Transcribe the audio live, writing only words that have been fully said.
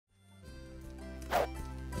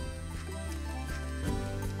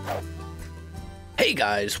Hey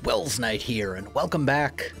guys, Welsknight here, and welcome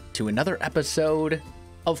back to another episode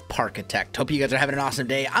of Parkitect. Hope you guys are having an awesome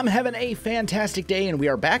day. I'm having a fantastic day, and we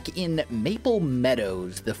are back in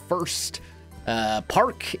Meadows, the first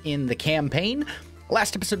park in the campaign.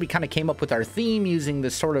 Last episode, we kind of came up with our theme using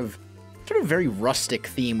this sort of very rustic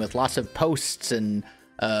theme with lots of posts and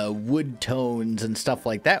wood tones and stuff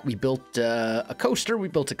like that. We built a coaster, we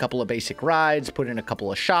built a couple of basic rides, put in a couple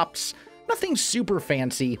of shops. Nothing super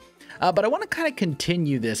fancy. But I want to kind of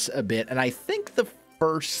continue this a bit, and I think the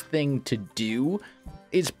first thing to do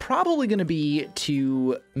is probably going to be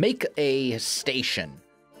to make a station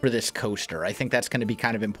for this coaster. I think that's going to be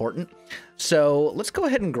kind of important. So let's go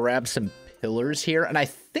ahead and grab some pillars here, and I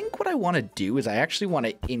think what I want to do is I actually want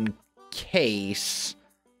to encase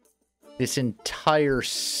this entire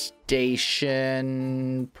station,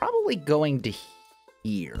 probably going to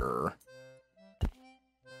here.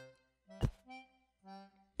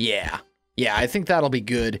 Yeah, I think that'll be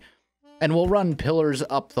good. And we'll run pillars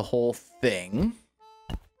up the whole thing.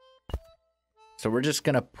 So we're just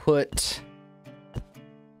going to put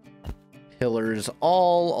pillars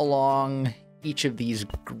all along each of these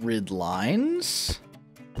grid lines.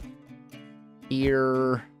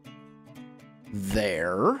 Here,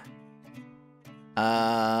 there,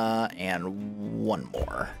 and one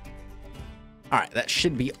more. All right, that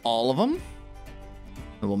should be all of them.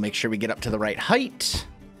 And we'll make sure we get up to the right height.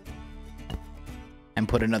 And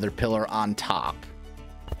put another pillar on top.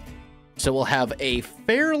 So we'll have a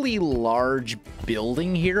fairly large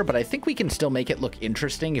building here, but I think we can still make it look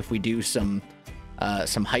interesting if we do some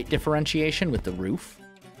height differentiation with the roof.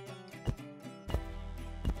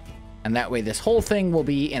 And that way this whole thing will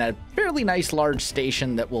be in a fairly nice large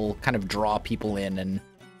station that will kind of draw people in and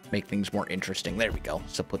make things more interesting. There we go.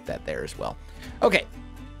 So put that there as well. Okay.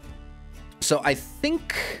 So I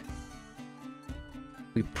think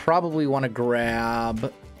we probably want to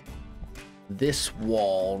grab this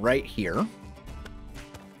wall right here. And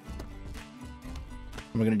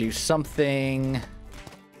we're going to do something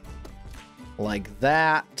like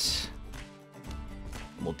that.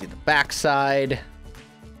 We'll do the backside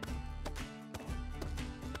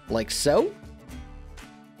like so.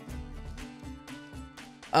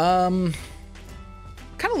 Kind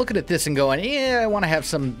of looking at this and going, yeah, I want to have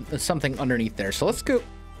something underneath there. So let's go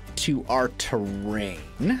to our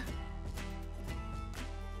terrain.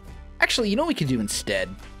 Actually, you know what we could do instead?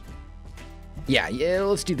 Yeah,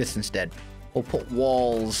 let's do this instead. We'll put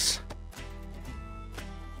walls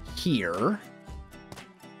here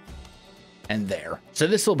and there. So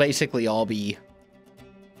this will basically all be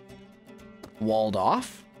walled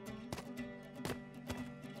off.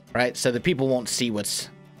 Right? So the people won't see what's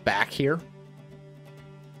back here.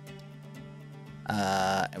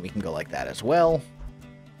 And we can go like that as well.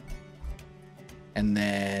 And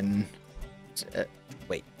then,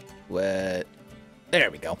 wait, what?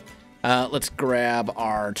 There we go. Let's grab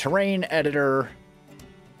our terrain editor,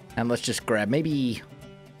 and let's just grab maybe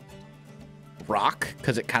rock,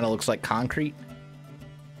 because it kind of looks like concrete,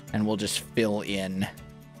 and we'll just fill in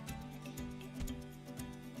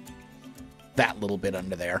that little bit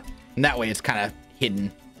under there, and that way it's kind of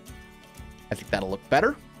hidden. I think that'll look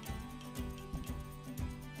better.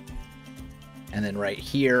 And then right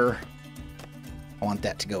here, I want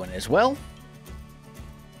that to go in as well.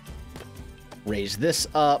 Raise this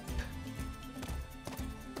up.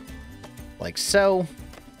 Like so.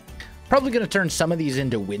 Probably going to turn some of these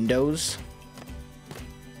into windows.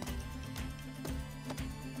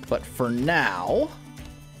 But for now,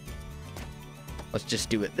 let's just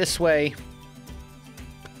do it this way.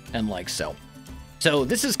 And like so. So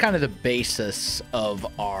this is kind of the basis of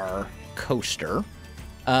our coaster.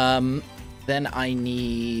 Then I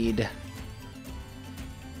need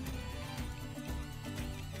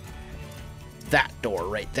that door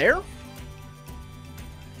right there. I'll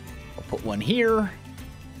put one here,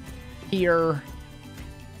 here,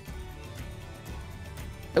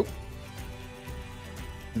 oh,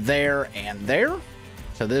 there, and there.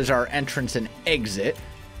 So there's our entrance and exit.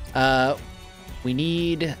 We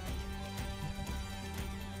need...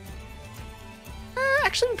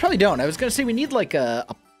 actually, we probably don't. I was going to say we need like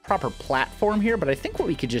a proper platform here, but I think what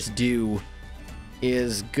we could just do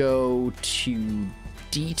is go to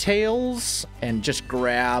details and just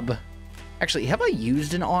grab... Actually, have I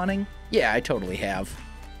used an awning? Yeah, I totally have.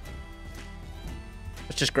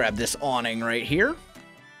 Let's just grab this awning right here.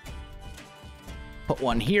 Put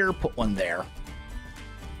one here, put one there.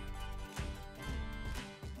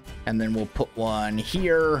 And then we'll put one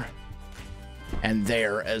here and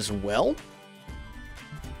there as well.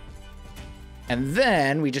 And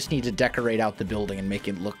then we just need to decorate out the building and make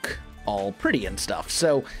it look all pretty and stuff.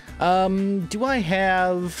 So, do I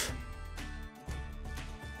have...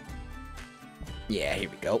 Yeah, here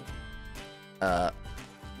we go.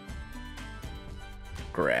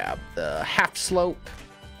 Grab the half slope.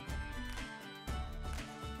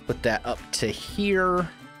 Put that up to here.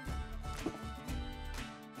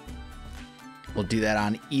 We'll do that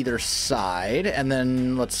on either side. And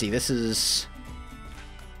then, let's see, this is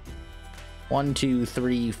 1, 2,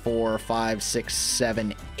 3, 4, 5, 6,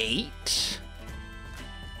 7, 8.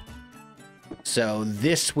 So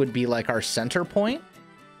this would be like our center point.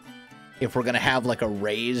 If we're going to have like a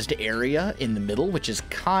raised area in the middle, which is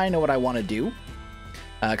kind of what I want to do.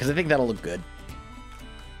 Because I think that'll look good.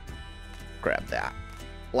 Grab that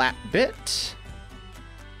flat bit.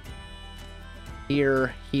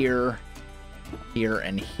 Here, here, here,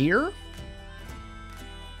 and here.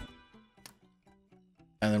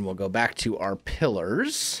 And then we'll go back to our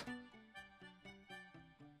pillars.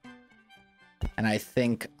 And I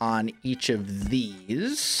think on each of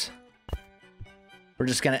these, we're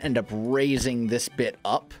just going to end up raising this bit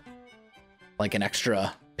up like an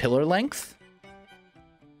extra pillar length.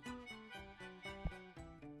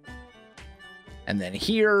 And then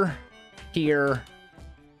here, here,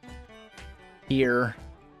 here.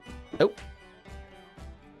 Oh.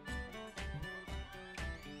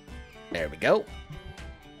 There we go.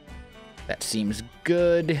 That seems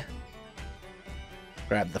good.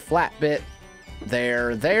 Grab the flat bit.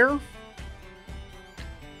 There, there.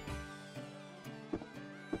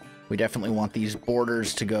 We definitely want these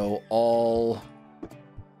borders to go all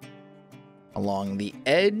along the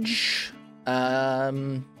edge.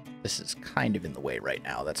 This is kind of in the way right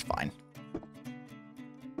now. That's fine.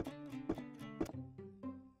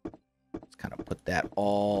 Let's kind of put that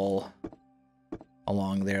all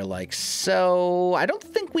along there like so. I don't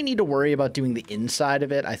think we need to worry about doing the inside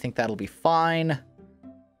of it. I think that'll be fine.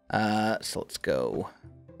 So let's go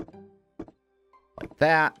like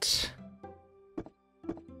that.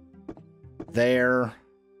 There.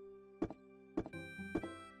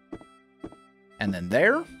 And then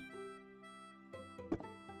there.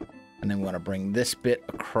 And then we want to bring this bit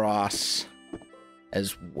across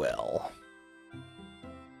as well.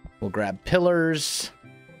 We'll grab pillars.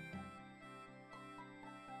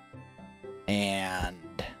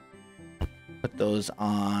 And put those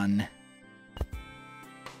on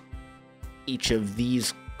each of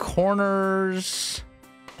these corners.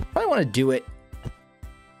 Probably want to do it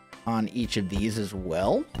on each of these as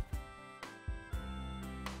well.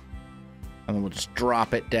 And then we'll just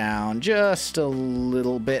drop it down just a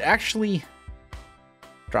little bit. Actually,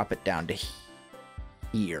 drop it down to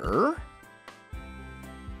here.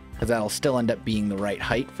 Because that'll still end up being the right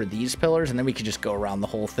height for these pillars. And then we could just go around the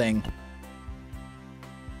whole thing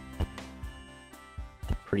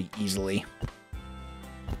pretty easily.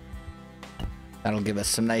 That'll give us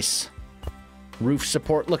some nice roof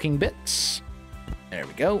support looking bits. There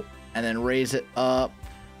we go. And then raise it up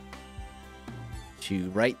to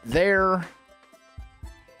right there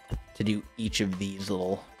to do each of these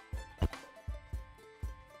little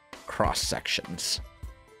cross sections.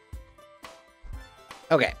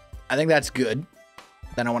 Okay, I think that's good.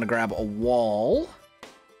 Then I want to grab a wall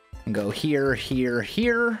and go here, here,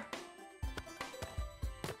 here.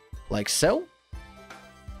 Like so.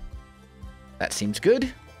 That seems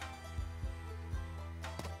good.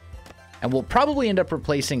 And we'll probably end up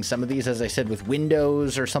replacing some of these, as I said, with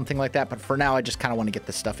windows or something like that. But for now, I just kind of want to get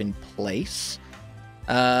this stuff in place.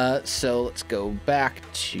 So let's go back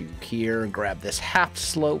to here, grab this half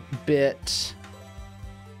slope bit.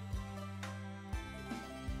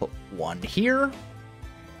 Put one here.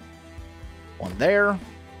 One there.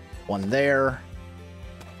 One there.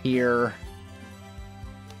 Here.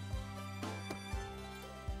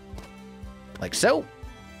 Like so.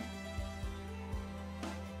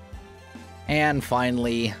 And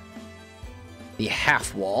finally, the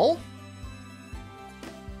half wall.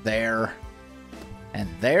 There and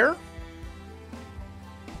there.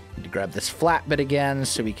 Need to grab this flat bit again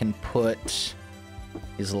so we can put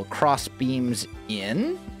these little cross beams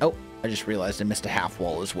in. Oh, I just realized I missed a half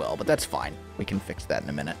wall as well, but that's fine. We can fix that in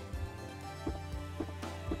a minute.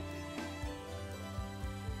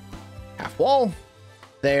 Half wall.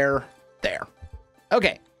 There. There.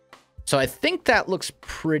 Okay. So I think that looks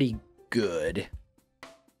pretty good.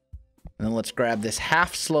 And then let's grab this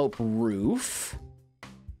half slope roof.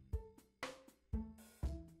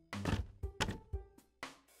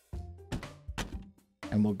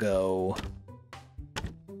 And we'll go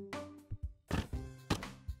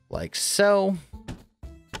like so.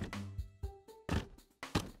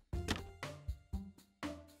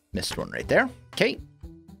 Missed one right there. Okay.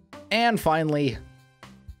 And finally,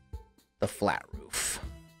 the flat roof.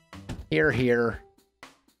 Here, here,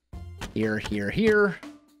 here, here, here,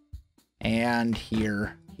 and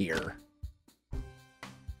here, here.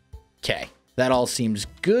 Okay, that all seems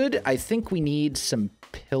good. I think we need some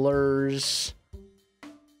pillars.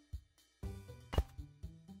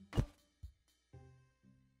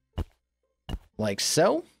 Like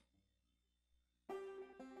so.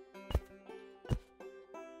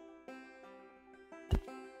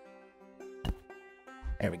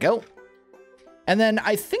 There we go. And then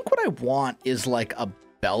I think what I want is like a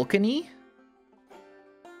balcony.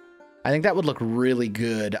 I think that would look really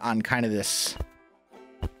good on kind of this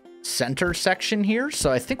center section here.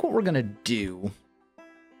 So I think what we're going to do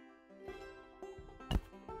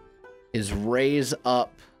is raise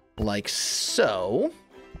up like so.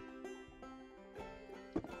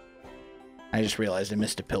 I just realized I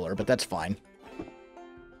missed a pillar, but that's fine.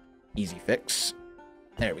 Easy fix.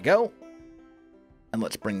 There we go. And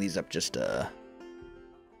let's bring these up just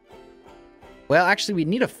well, actually, we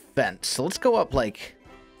need a fence. So let's go up like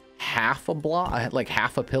half a block, like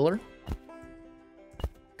half a pillar.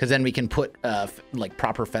 Because then we can put like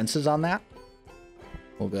proper fences on that.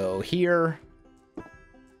 We'll go here.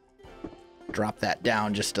 Drop that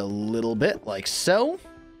down just a little bit, like so.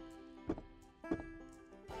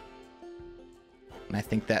 And I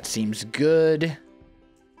think that seems good.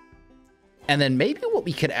 And then maybe what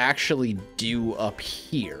we could actually do up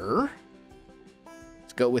here,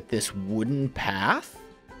 let's go with this wooden path.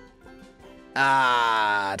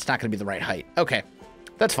 Ah, it's not going to be the right height. Okay,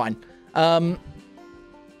 that's fine. I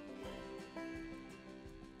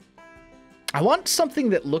want something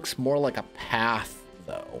that looks more like a path,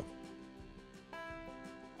 though.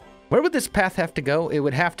 Where would this path have to go? It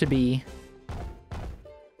would have to be...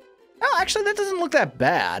 Oh, actually, that doesn't look that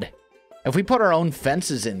bad. If we put our own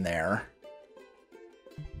fences in there,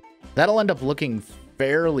 that'll end up looking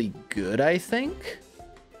fairly good, I think.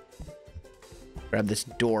 Grab this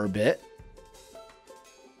door bit.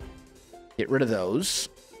 Get rid of those.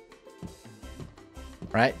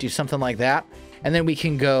 Right, do something like that. And then we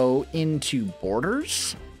can go into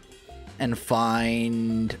borders and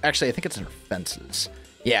find... Actually, I think it's in fences.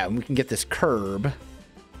 Yeah, we can get this curb.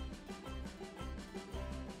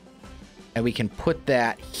 And we can put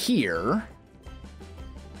that here.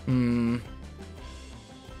 I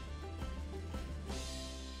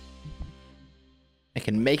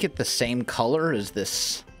can make it the same color as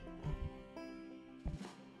this.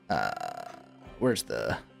 Where's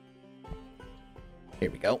the... Here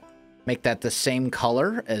we go. Make that the same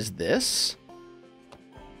color as this.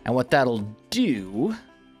 And what that'll do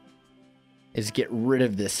is get rid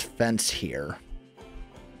of this fence here.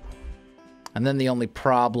 And then the only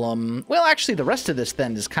problem... Well, actually, the rest of this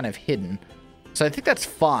then is kind of hidden. So I think that's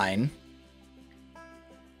fine. And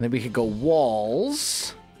then we could go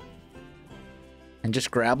walls. And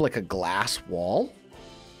just grab like a glass wall.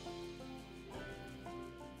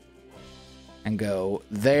 And go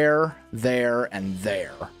there, there, and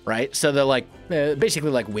there, right? So they're like,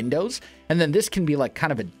 basically like windows. And then this can be like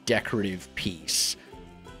kind of a decorative piece.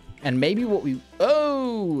 And maybe what we...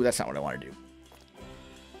 Oh, that's not what I want to do.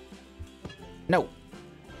 No.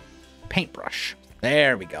 Paintbrush.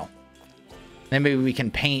 There we go. Then maybe we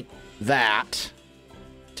can paint that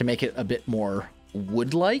to make it a bit more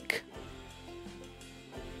wood-like.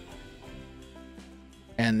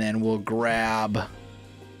 And then we'll grab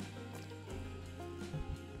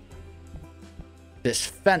this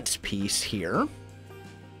fence piece here.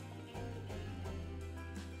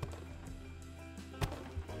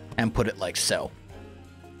 And put it like so.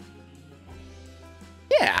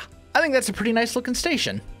 Yeah, I think that's a pretty nice looking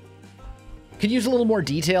station. Could use a little more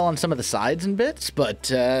detail on some of the sides and bits, but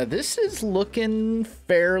this is looking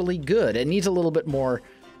fairly good. It needs a little bit more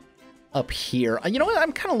up here. You know what?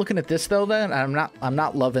 I'm kind of looking at this though. Then I'm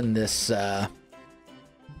not loving this. Let's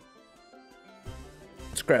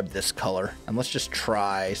grab this color and let's just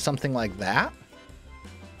try something like that.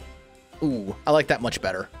 Ooh, I like that much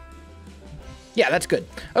better. Yeah, that's good.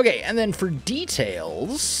 Okay, and then for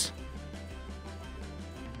details,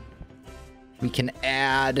 we can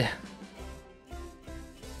add...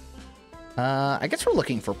 I guess we're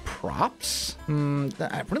looking for props.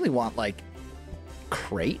 I really want, like,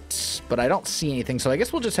 crates, but I don't see anything, so I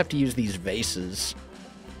guess we'll just have to use these vases.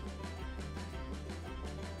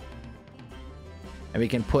 And we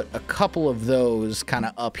can put a couple of those kind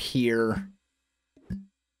of up here,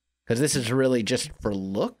 because this is really just for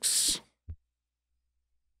looks.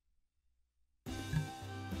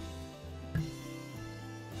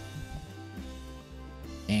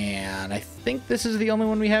 And I think this is the only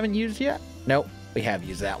one we haven't used yet. Nope, we have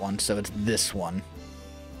used that one, so it's this one.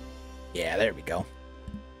 Yeah, there we go.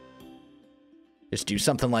 Just do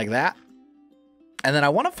something like that. And then I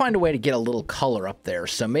want to find a way to get a little color up there.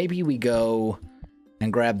 So maybe we go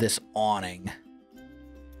and grab this awning.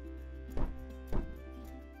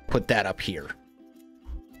 Put that up here.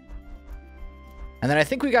 And then I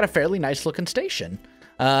think we got a fairly nice looking station.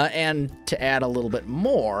 And to add a little bit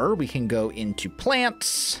more, we can go into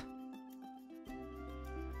plants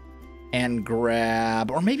and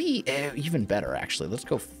grab, or maybe even better, actually. Let's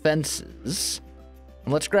go fences.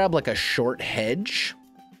 And let's grab like a short hedge.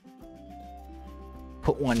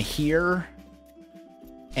 Put one here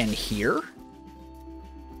and here.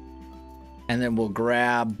 And then we'll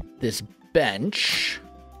grab this bench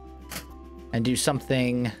and do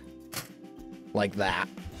something like that.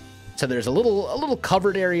 So there's a little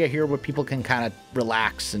covered area here where people can kind of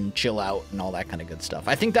relax and chill out and all that kind of good stuff.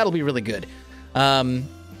 I think that'll be really good.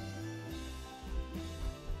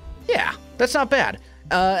 Yeah, that's not bad.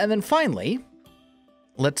 And then finally,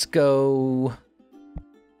 let's go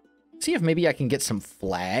see if maybe I can get some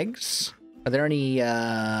flags. Are there any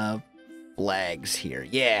flags here?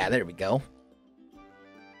 Yeah, there we go.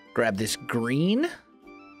 Grab this green.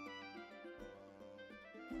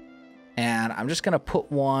 And I'm just going to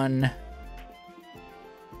put one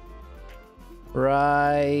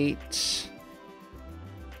right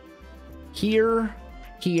here,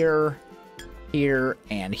 here, here,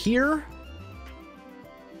 and here.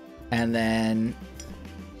 And then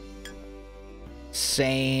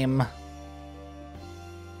same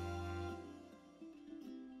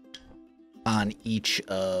on each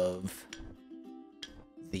of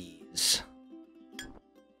these.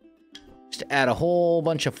 Just add a whole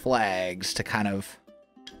bunch of flags to kind of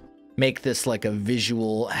make this like a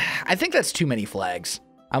visual. I think that's too many flags.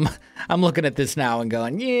 I'm looking at this now and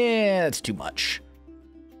going, yeah, that's too much.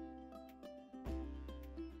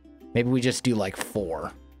 Maybe we just do like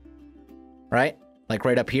 4. Right? Like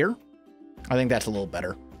right up here. I think that's a little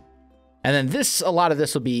better. And then this, a lot of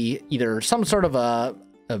this will be either some sort of a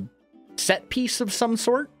set piece of some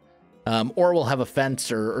sort, or we'll have a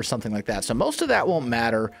fence or something like that. So most of that won't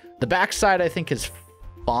matter. The backside, I think, is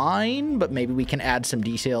fine, but maybe we can add some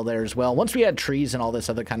detail there as well. Once we add trees and all this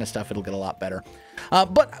other kind of stuff, it'll get a lot better.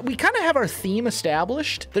 But we kind of have our theme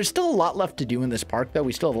established. There's still a lot left to do in this park, though.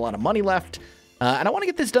 We still have a lot of money left. And I want to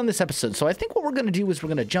get this done this episode. So I think what we're going to do is we're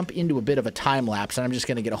going to jump into a bit of a time lapse, and I'm just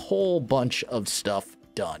going to get a whole bunch of stuff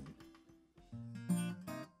done.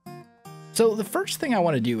 So the first thing I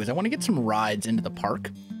want to do is I want to get some rides into the park.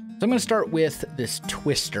 So I'm going to start with this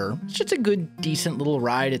Twister. It's just a good, decent little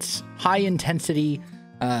ride. It's high intensity,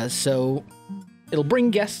 so it'll bring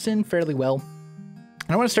guests in fairly well. And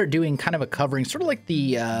I want to start doing kind of a covering, sort of like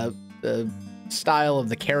the style of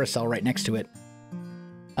the carousel right next to it.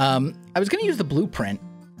 I was going to use the blueprint,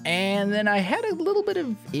 and then I had a little bit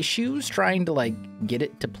of issues trying to like get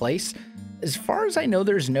it to place. As far as I know,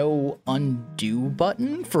 there's no undo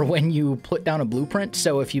button for when you put down a blueprint.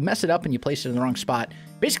 So if you mess it up and you place it in the wrong spot,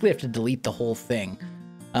 basically have to delete the whole thing.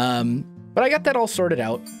 But I got that all sorted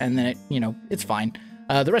out, and then it's fine.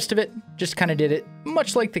 The rest of it just kind of did it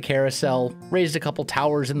much like the carousel. Raised a couple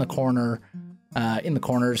towers in the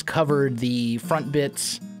corners, covered the front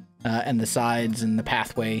bits and the sides and the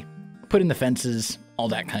pathway, put in the fences, all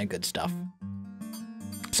that kind of good stuff.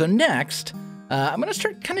 So next, I'm going to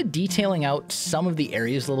start kind of detailing out some of the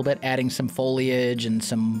areas a little bit, adding some foliage and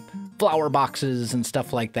some flower boxes and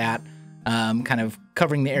stuff like that. Kind of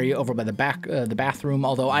covering the area over by the bathroom,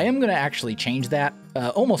 although I am going to actually change that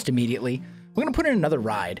almost immediately. We're going to put in another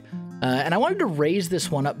ride, and I wanted to raise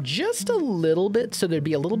this one up just a little bit so there'd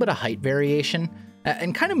be a little bit of height variation,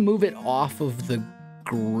 and kind of move it off of the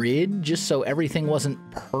grid just so everything wasn't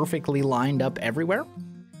perfectly lined up everywhere.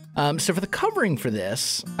 So for the covering for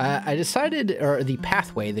this, I decided, or the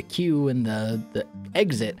pathway, the queue and the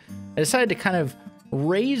exit, I decided to kind of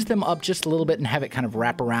raise them up just a little bit and have it kind of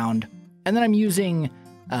wrap around. And then I'm using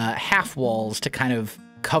half walls to kind of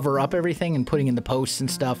cover up everything and putting in the posts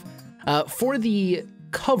and stuff. For the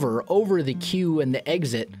cover over the queue and the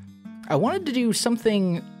exit, I wanted to do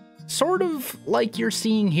something sort of like you're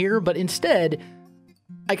seeing here, but instead,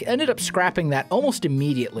 I ended up scrapping that almost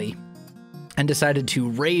immediately and decided to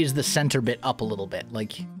raise the center bit up a little bit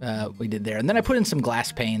like we did there. And then I put in some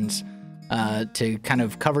glass panes to kind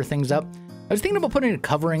of cover things up. I was thinking about putting a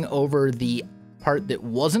covering over the part that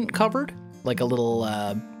wasn't covered, like a little,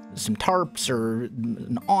 some tarps or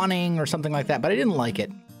an awning or something like that, but I didn't like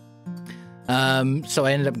it. So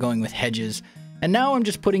I ended up going with hedges. And now I'm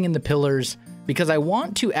just putting in the pillars because I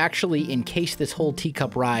want to actually encase this whole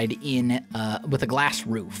teacup ride in with a glass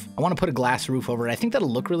roof. I want to put a glass roof over it. I think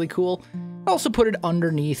that'll look really cool. also put it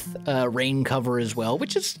underneath rain cover as well,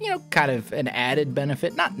 which is, you know, kind of an added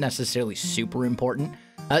benefit, not necessarily super important.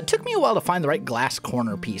 It took me a while to find the right glass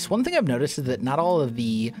corner piece. One thing I've noticed is that not all of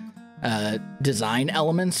the design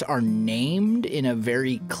elements are named in a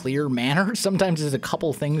very clear manner. Sometimes there's a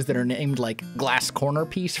couple things that are named like glass corner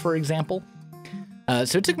piece, for example.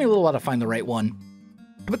 So it took me a little while to find the right one.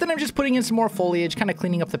 But then I'm just putting in some more foliage, kind of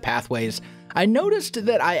cleaning up the pathways. I noticed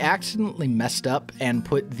that I accidentally messed up and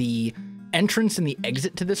put the entrance and the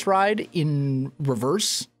exit to this ride in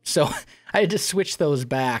reverse. So I had to switch those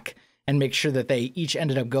back and make sure that they each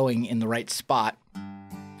ended up going in the right spot.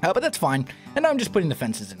 But that's fine. And now I'm just putting the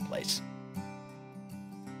fences in place.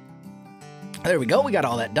 There we go. We got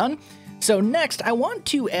all that done. So next, I want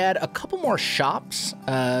to add a couple more shops,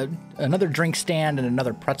 another drink stand and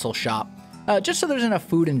another pretzel shop, just so there's enough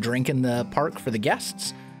food and drink in the park for the guests.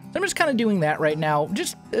 So I'm just kind of doing that right now,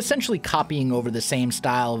 just essentially copying over the same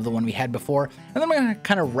style of the one we had before. And then I'm going to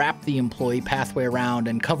kind of wrap the employee pathway around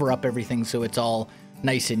and cover up everything so it's all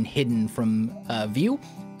nice and hidden from view.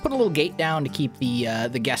 Put a little gate down to keep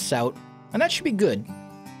the guests out, and that should be good.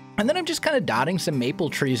 And then I'm just kind of dotting some maple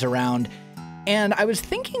trees around, and I was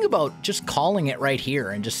thinking about just calling it right here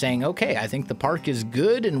and just saying, okay, I think the park is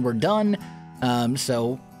good and we're done.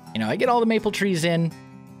 So, you know, I get all the maple trees in,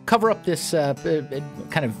 cover up this,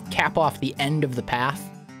 kind of cap off the end of the path.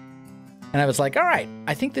 And I was like, all right,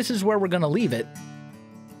 I think this is where we're going to leave it.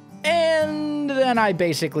 And then I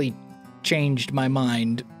basically changed my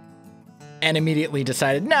mind and immediately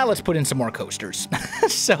decided, nah, let's put in some more coasters.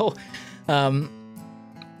 So,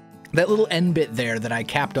 that little end bit there that I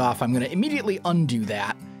capped off, I'm going to immediately undo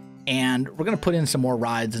that. And we're going to put in some more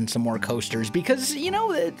rides and some more coasters because, you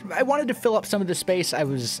know, I wanted to fill up some of the space. I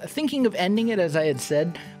was thinking of ending it, as I had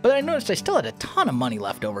said, but I noticed I still had a ton of money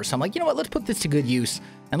left over. So I'm like, you know what, let's put this to good use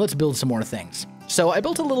and let's build some more things. So I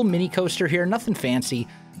built a little mini coaster here, nothing fancy.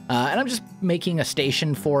 And I'm just making a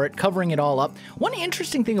station for it, covering it all up. One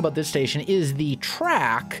interesting thing about this station is the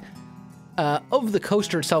track of the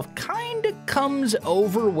coaster itself kind of comes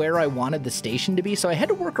over where I wanted the station to be, so I had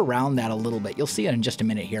to work around that a little bit. You'll see it in just a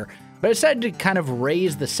minute here. But I decided to kind of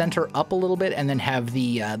raise the center up a little bit and then have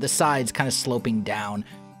the sides kind of sloping down.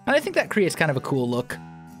 And I think that creates kind of a cool look.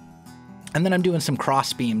 And then I'm doing some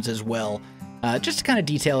cross beams as well, just to kind of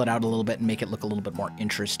detail it out a little bit and make it look a little bit more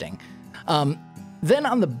interesting. Then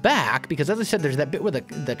on the back, because as I said, there's that bit where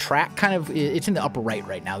the track kind of, it's in the upper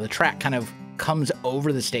right now, the track kind of comes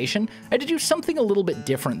over the station. I had to do something a little bit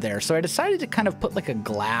different there, so I decided to kind of put like a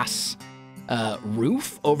glass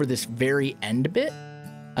roof over this very end bit,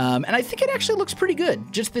 and I think it actually looks pretty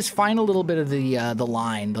good. Just this final little bit of the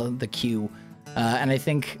line, the queue, and I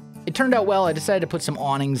think it turned out well. I decided to put some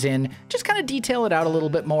awnings in, just kind of detail it out a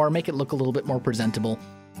little bit more, make it look a little bit more presentable.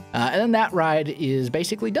 And then that ride is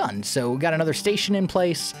basically done. So we got another station in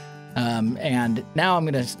place, and now I'm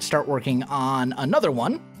going to start working on another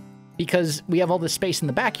one because we have all this space in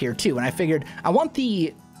the back here too. And I figured I want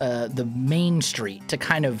the main street to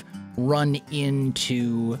kind of run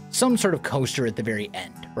into some sort of coaster at the very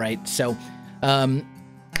end, right? So kind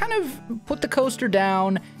of put the coaster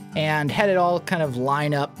down and had it all kind of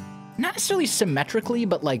line up, not necessarily symmetrically,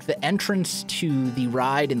 but like the entrance to the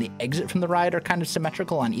ride and the exit from the ride are kind of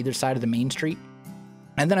symmetrical on either side of the main street.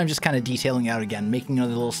 And then I'm just kind of detailing out again, making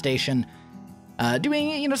another little station, doing,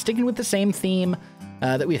 you know, sticking with the same theme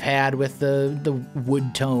that we've had with the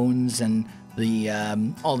wood tones and the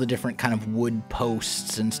all the different kind of wood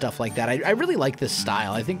posts and stuff like that. I really like this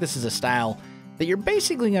style. I think this is a style that you're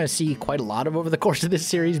basically going to see quite a lot of over the course of this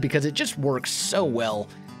series because it just works so well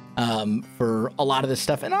for a lot of this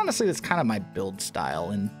stuff. And honestly, that's kind of my build style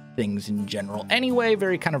and things in general. Anyway,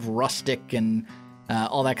 very kind of rustic and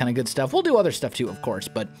all that kind of good stuff. We'll do other stuff too, of course,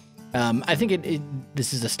 but I think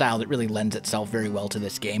this is a style that really lends itself very well to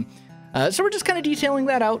this game. So we're just kind of detailing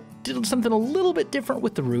that out. Did something a little bit different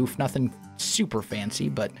with the roof. Nothing super fancy,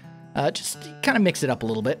 but just kind of mix it up a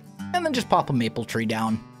little bit. And then just pop a maple tree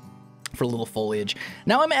down for a little foliage.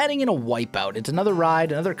 Now I'm adding in a wipeout. It's another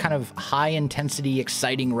ride, another kind of high-intensity,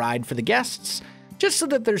 exciting ride for the guests, just so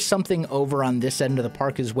that there's something over on this end of the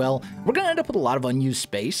park as well. We're going to end up with a lot of unused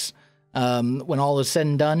space when all is said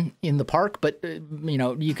and done in the park, but, you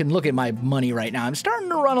know, you can look at my money right now. I'm starting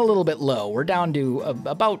to run a little bit low. We're down to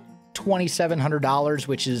about $2,700,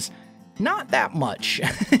 which is not that much.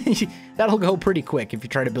 That'll go pretty quick if you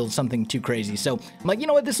try to build something too crazy. So I'm like, you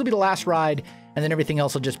know what, this will be the last ride, and then everything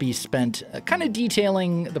else will just be spent kind of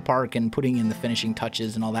detailing the park and putting in the finishing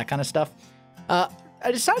touches and all that kind of stuff.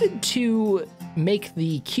 I decided to make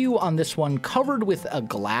the queue on this one covered with a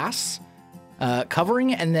glass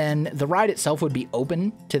covering, and then the ride itself would be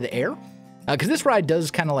open to the air. Because this ride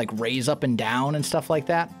does kind of like raise up and down and stuff like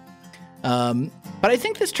that. But I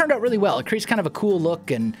think this turned out really well. It creates kind of a cool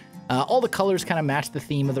look, and all the colors kind of match the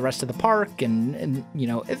theme of the rest of the park, and you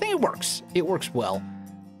know, I think it works. It works well.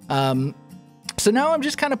 So now I'm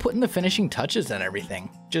just kind of putting the finishing touches on everything.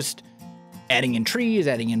 Just adding in trees,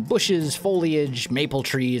 adding in bushes, foliage, maple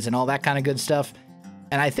trees, and all that kind of good stuff.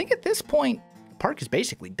 And I think at this point, the park is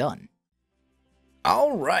basically done.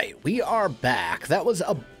 All right, we are back. That was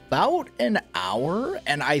about an hour,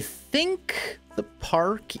 and I think the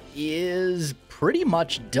park is pretty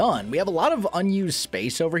much done. We have a lot of unused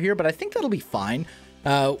space over here, but I think that'll be fine.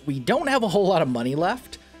 We don't have a whole lot of money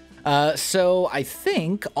left. So I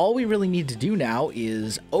think all we really need to do now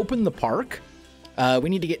is open the park. We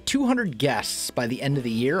need to get 200 guests by the end of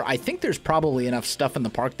the year. I think there's probably enough stuff in the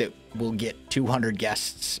park that will get 200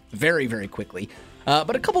 guests very, very quickly.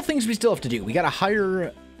 But a couple things we still have to do. We got to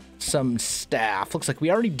hire some staff. Looks like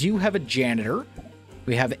we already do have a janitor.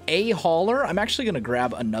 We have a hauler. I'm actually going to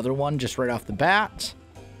grab another one just right off the bat.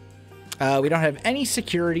 We don't have any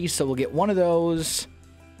security, so we'll get one of those.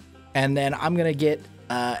 And then I'm going to get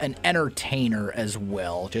an entertainer as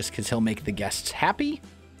well, just because he'll make the guests happy.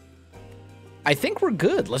 I think we're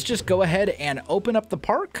good. Let's just go ahead and open up the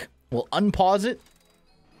park. We'll unpause it.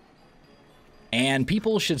 And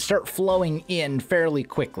people should start flowing in fairly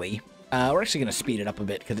quickly. We're actually going to speed it up a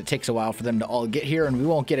bit because it takes a while for them to all get here, and we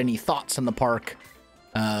won't get any thoughts on the park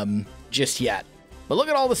just yet. But look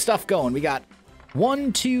at all the stuff going. We got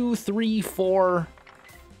 1, 2, 3, 4,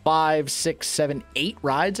 5, 6, 7, 8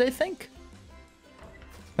 rides, I think.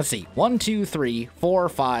 Let's see. 1, 2, 3, 4,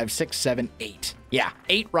 5, 6, 7, 8. Yeah,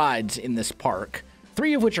 8 rides in this park,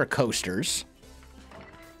 3 of which are coasters.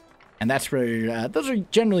 And that's where, those are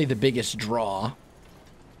generally the biggest draw.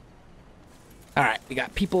 All right, we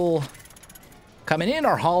got people coming in.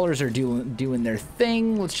 Our haulers are doing their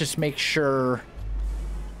thing. Let's just make sure.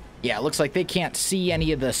 Yeah, it looks like they can't see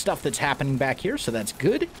any of the stuff that's happening back here, so that's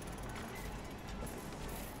good.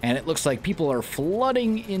 And it looks like people are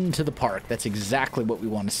flooding into the park. That's exactly what we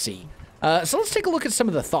want to see. So let's take a look at some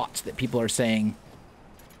of the thoughts that people are saying.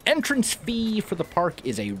 Entrance fee for the park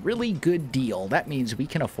is a really good deal. That means we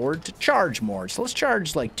can afford to charge more. So let's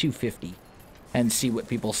charge like $2.50 and see what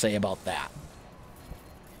people say about that.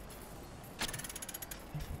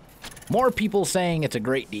 More people saying it's a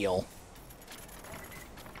great deal.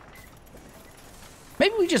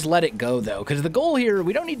 Maybe we just let it go, though, because the goal here,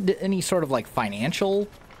 we don't need any sort of like financial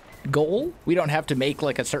goal. We don't have to make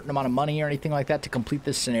like a certain amount of money or anything like that to complete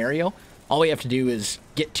this scenario. All we have to do is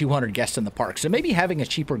get 200 guests in the park. So maybe having a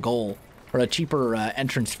cheaper goal or a cheaper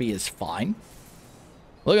entrance fee is fine.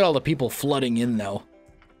 Look at all the people flooding in, though.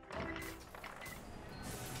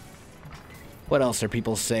 What else are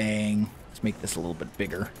people saying? Let's make this a little bit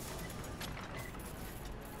bigger.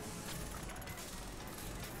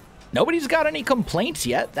 Nobody's got any complaints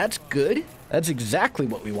yet. That's good. That's exactly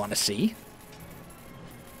what we want to see.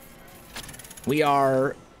 We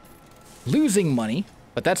are losing money,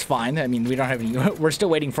 but that's fine. I mean, we don't have any... We're still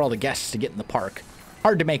waiting for all the guests to get in the park.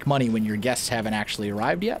 Hard to make money when your guests haven't actually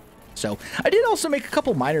arrived yet. So I did also make a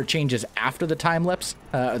couple minor changes after the time lapse.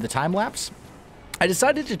 I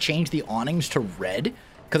decided to change the awnings to red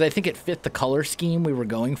because I think it fit the color scheme we were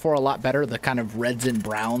going for a lot better, the kind of reds and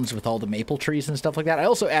browns with all the maple trees and stuff like that. I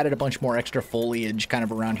also added a bunch more extra foliage kind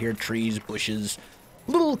of around here, trees, bushes,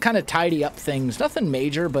 little kind of tidy up things. Nothing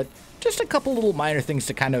major, but just a couple little minor things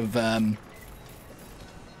to kind of,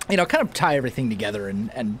 you know, kind of tie everything together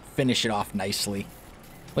and finish it off nicely.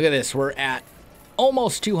 Look at this. We're at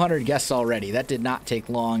almost 200 guests already. That did not take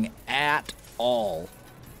long at all.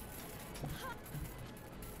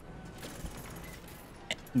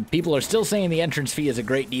 People are still saying the entrance fee is a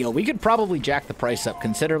great deal. We could probably jack the price up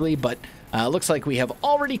considerably, but looks like we have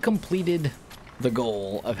already completed the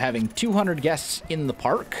goal of having 200 guests in the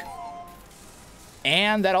park.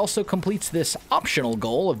 And that also completes this optional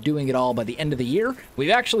goal of doing it all by the end of the year.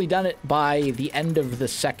 We've actually done it by the end of the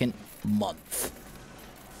second month.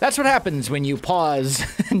 That's what happens when you pause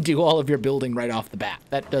and do all of your building right off the bat.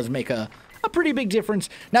 That does make a pretty big difference.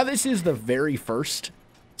 Now, this is the very first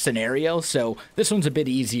scenario, so this one's a bit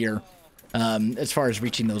easier as far as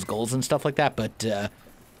reaching those goals and stuff like that, but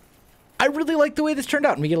I really like the way this turned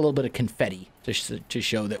out, and we get a little bit of confetti to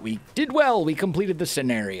show that we did well. We completed the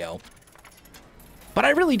scenario. But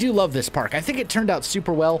I really do love this park. I think it turned out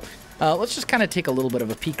super well. Let's just kind of take a little bit of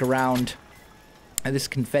a peek around. And this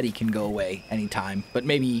confetti can go away anytime, but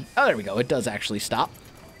maybe... Oh, there we go. It does actually stop.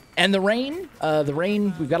 And the rain,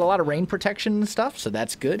 we've got a lot of rain protection and stuff, so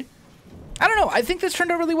that's good. I don't know. I think this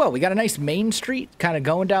turned out really well. We got a nice main street kind of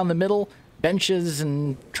going down the middle. Benches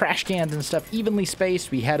and trash cans and stuff evenly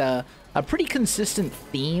spaced. We had a a pretty consistent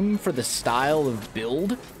theme for the style of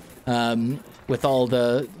build, with all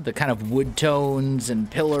the kind of wood tones and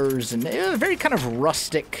pillars and a very kind of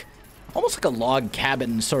rustic, almost like a log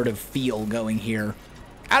cabin sort of feel going here.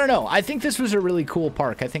 I don't know. I think this was a really cool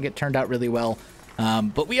park. I think it turned out really well.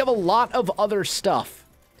 But we have a lot of other stuff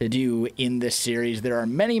to do in this series. There are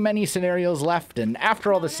many, many scenarios left, and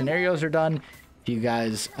after all the scenarios are done, if you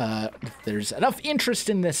guys, if there's enough interest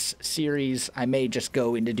in this series, I may just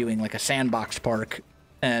go into doing like a sandbox park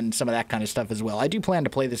and some of that kind of stuff as well. I do plan to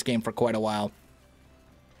play this game for quite a while,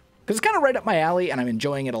 because it's kind of right up my alley, and I'm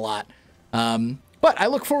enjoying it a lot. But I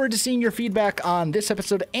look forward to seeing your feedback on this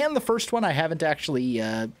episode and the first one. I haven't actually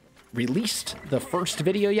released the first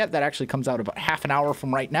video yet. That actually comes out about half an hour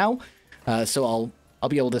from right now. So I'll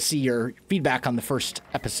be able to see your feedback on the first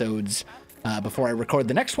episodes before I record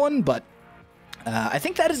the next one. But I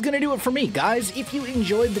think that is going to do it for me. Guys, if you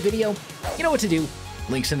enjoyed the video, you know what to do.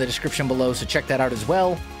 Links in the description below, so check that out as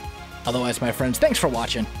well. Otherwise, my friends, thanks for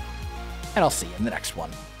watching, and I'll see you in the next one.